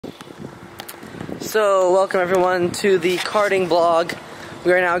So, welcome everyone to the karting blog.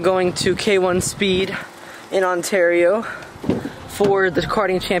 We are now going to K1 Speed in Ontario for the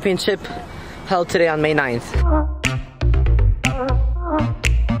karting championship held today on May 9th.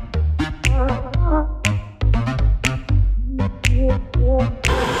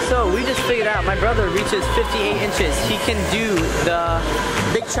 So we just figured out my brother reaches 58 inches. He can do the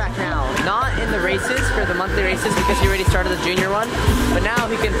big track now. Not in the races, for the monthly races, because he already started the junior one. But now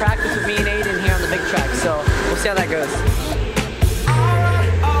he can practice with me and Aiden here on the big track. So we'll see how that goes.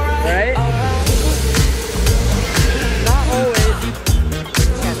 Alright? Not always.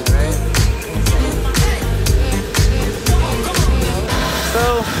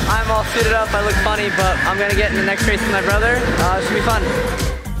 So I'm all suited up, I look funny, but I'm gonna get in the next race with my brother. It should be fun.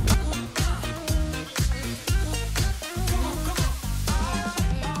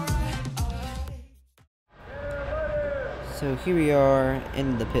 So here we are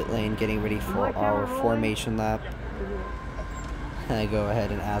in the pit lane getting ready for our formation lap. I go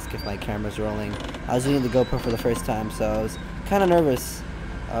ahead and ask if my camera's rolling. I was using the GoPro for the first time, so I was kind of nervous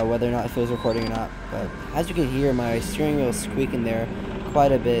whether or not if it was recording or not. But as you can hear, my steering wheel is squeaking there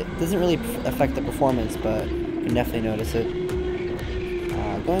quite a bit. Doesn't really affect the performance, but you can definitely notice it.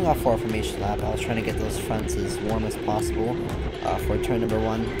 Going off for our formation lap, I was trying to get those fronts as warm as possible for turn number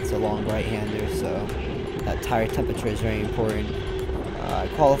 1. It's a long right-hander, so that tire temperature is very important. I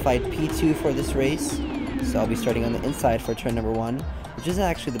qualified P2 for this race, so I'll be starting on the inside for turn number 1, which isn't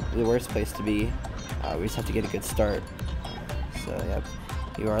actually the worst place to be. We just have to get a good start. So yep,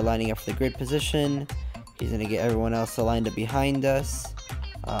 we are lining up for the grid position. He's going to get everyone else lined up behind us.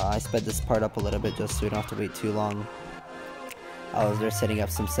 I sped this part up a little bit just so we don't have to wait too long. I was there setting up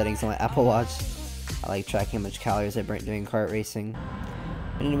some settings on my Apple Watch. I like tracking how much calories I burnt doing kart racing.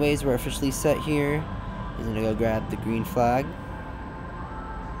 But anyways, we're officially set here. He's gonna go grab the green flag.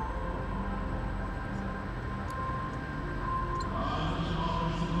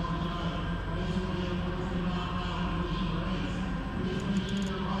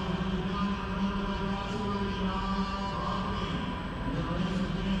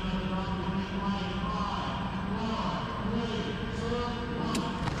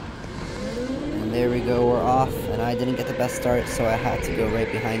 And there we go, we're off, and I didn't get the best start, so I had to go right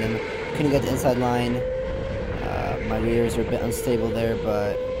behind him. Couldn't get the inside line. My rears are a bit unstable there,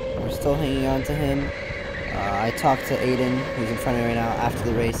 but we're still hanging on to him. I talked to Aiden, who's in front of me right now, after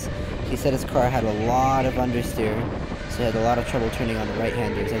the race. He said his car had a lot of understeer, so he had a lot of trouble turning on the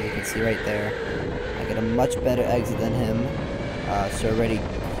right-handers, as you can see right there. I got a much better exit than him, so already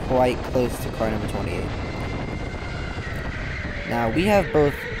quite close to car number 28. Now, we have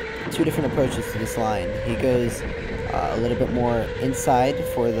both two different approaches to this line. He goes a little bit more inside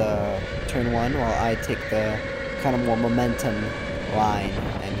for the turn 1, while I take the kind of more momentum line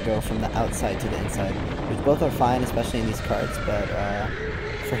and go from the outside to the inside, which both are fine, especially in these karts, but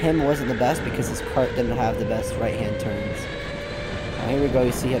for him it wasn't the best because his kart didn't have the best right-hand turns. Here we go,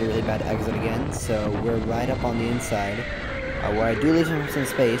 you see he had a really bad exit again, so we're right up on the inside, where I do leave him some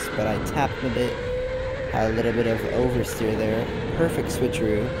space, but I tapped him a bit, had a little bit of oversteer there, perfect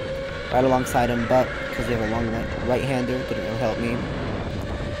switcheroo, right alongside him, but because we have a long right-hander, didn't really help me.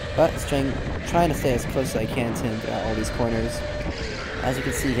 But trying to stay as close as I can to him throughout all these corners. As you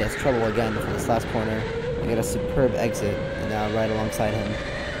can see, he has trouble again for this last corner. I got a superb exit, and now right alongside him.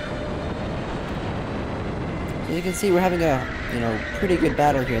 So as you can see, we're having a pretty good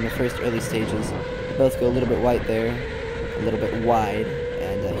battle here in the first early stages. We both go a little bit wide there, a little bit wide,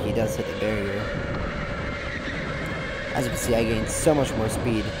 and he does hit the barrier. As you can see, I gained so much more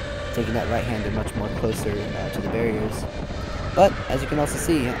speed, taking that right-hander much more closer to the barriers. But, as you can also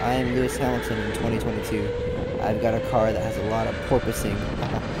see, I am Lewis Hamilton in 2022. I've got a car that has a lot of porpoising.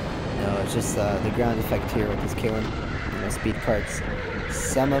 It's just the ground effect here with these K1 speed karts.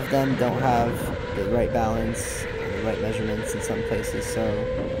 Some of them don't have the right balance and the right measurements in some places, so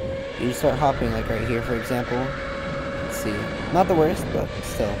you just start hopping, like right here, for example. Let's see. Not the worst, but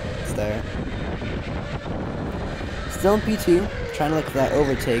still, it's there. Still in P2, trying to look for that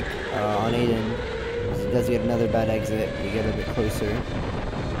overtake on Aiden. He does get another bad exit, we get a bit closer.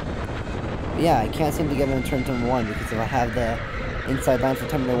 But yeah, I can't seem to get him in turn number 1, because if I have the inside line for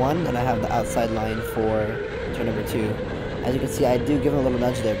turn number 1, then I have the outside line for turn number 2. As you can see, I do give him a little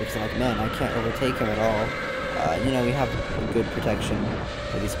nudge there, because I'm like, man, I can't overtake him at all. We have a good protection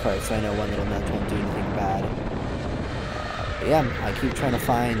for these karts, so I know one little nudge won't do anything bad. But yeah, I keep trying to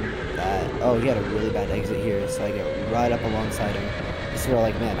find that. Oh, he had a really bad exit here, so I get right up alongside him. This is where,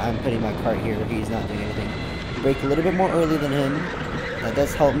 like, man, I'm putting my kart here, he's not doing anything. Brake a little bit more early than him, that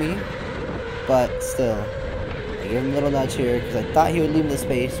does help me, but still, gave him a little nudge here because I thought he would leave me the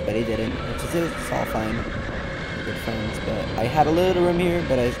space, but he didn't, which is it. It's all fine. We're good friends, but I had a little room here,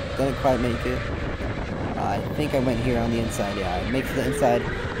 but I didn't quite make it. I think I went here on the inside. Yeah, I make it to the inside,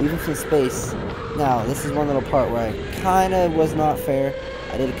 leaving some space. Now, this is one little part where I kind of was not fair.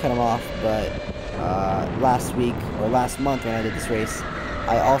 I did cut him off, but last week, or last month when I did this race,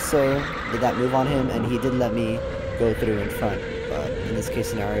 I also did that move on him, and he did let me go through in front. But in this case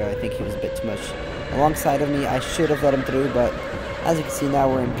scenario, I think he was a bit too much alongside of me. I should have let him through, but as you can see now,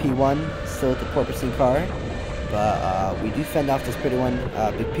 we're in P1, still with the porpoising car. But we do fend off this big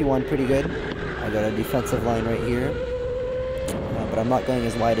P1 pretty good. I got a defensive line right here, but I'm not going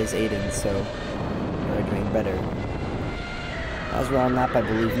as wide as Aiden, so we're doing better. As we're on lap, I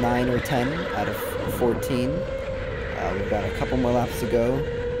believe 9 or 10 out of 14. We've got a couple more laps to go.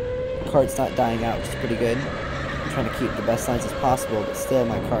 The cart's not dying out, which is pretty good. I'm trying to keep the best lines as possible, but still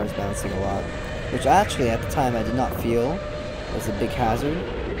my car is bouncing a lot, which actually at the time I did not feel was a big hazard.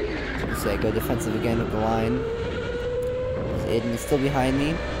 So you see I go defensive again with the line. Aiden is still behind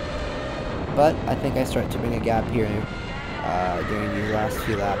me, but I think I start to bring a gap here during these last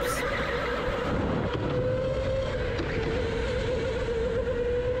few laps.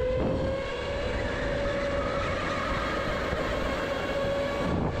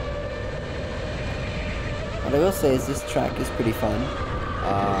 What I will say is this track is pretty fun.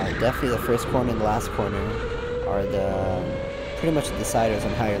 Definitely the first corner and the last corner are pretty much the deciders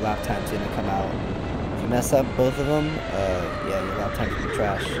on how your lap time's going to come out. If you mess up both of them, yeah, your lap time's going to be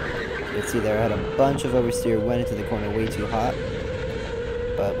trash. You can see there I had a bunch of oversteer, went into the corner way too hot,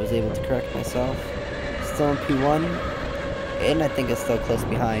 but was able to correct myself. Still in P1, and I think it's still close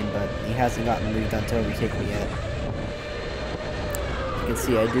behind, but he hasn't gotten the move done to overtake me yet. You can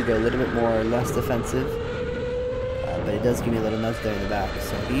see I do go a little bit more or less defensive, but it does give me a little nudge there in the back,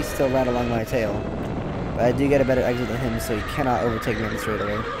 so he's still right along my tail. But I do get a better exit than him, so he cannot overtake me on the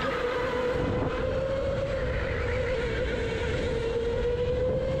straightaway.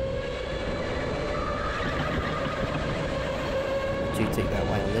 I do take that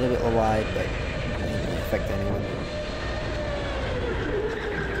line a little bit wide, but it doesn't really affect anyone.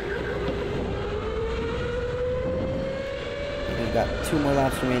 We've got 2 more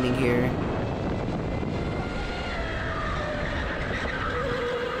laps remaining here.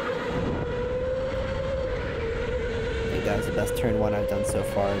 That was the best turn 1 I've done so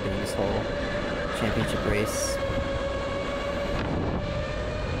far during this whole championship race.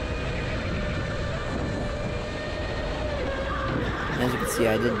 And as you can see,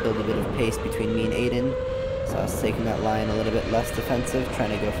 I did build a bit of pace between me and Aiden, so I was taking that line a little bit less defensive, trying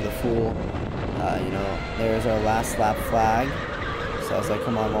to go for the full. You know, there's our last lap flag, so I was like,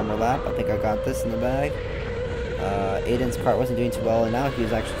 come on, one more lap, I think I got this in the bag. Aiden's kart wasn't doing too well, and now he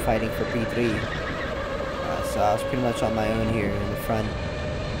was actually fighting for P3. So I was pretty much on my own here in the front,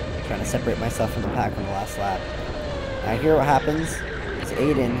 trying to separate myself from the pack on the last lap. Now here what happens is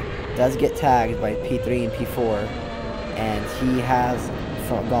Aiden does get tagged by P3 and P4, and he has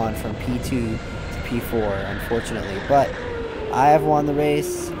gone from P2 to P4, unfortunately. But I have won the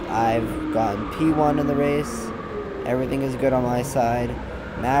race. I've gotten P1 in the race. Everything is good on my side.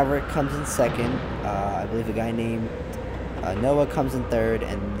 Maverick comes in second. I believe a guy named Noah comes in third,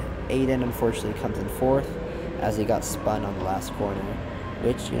 and Aiden unfortunately comes in fourth, as he got spun on the last corner,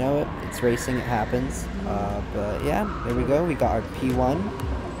 which, you know, it's racing, it happens. But yeah, there we go, we got our P1,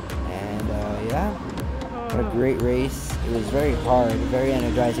 and yeah, what a great race. It was very hard, very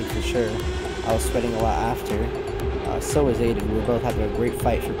energizing for sure. I was sweating a lot after. So was Aiden. We were both having a great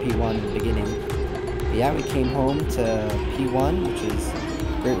fight for P1 in the beginning. But yeah, we came home to P1, which is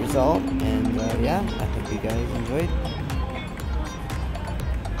a great result, and yeah, I hope you guys enjoyed.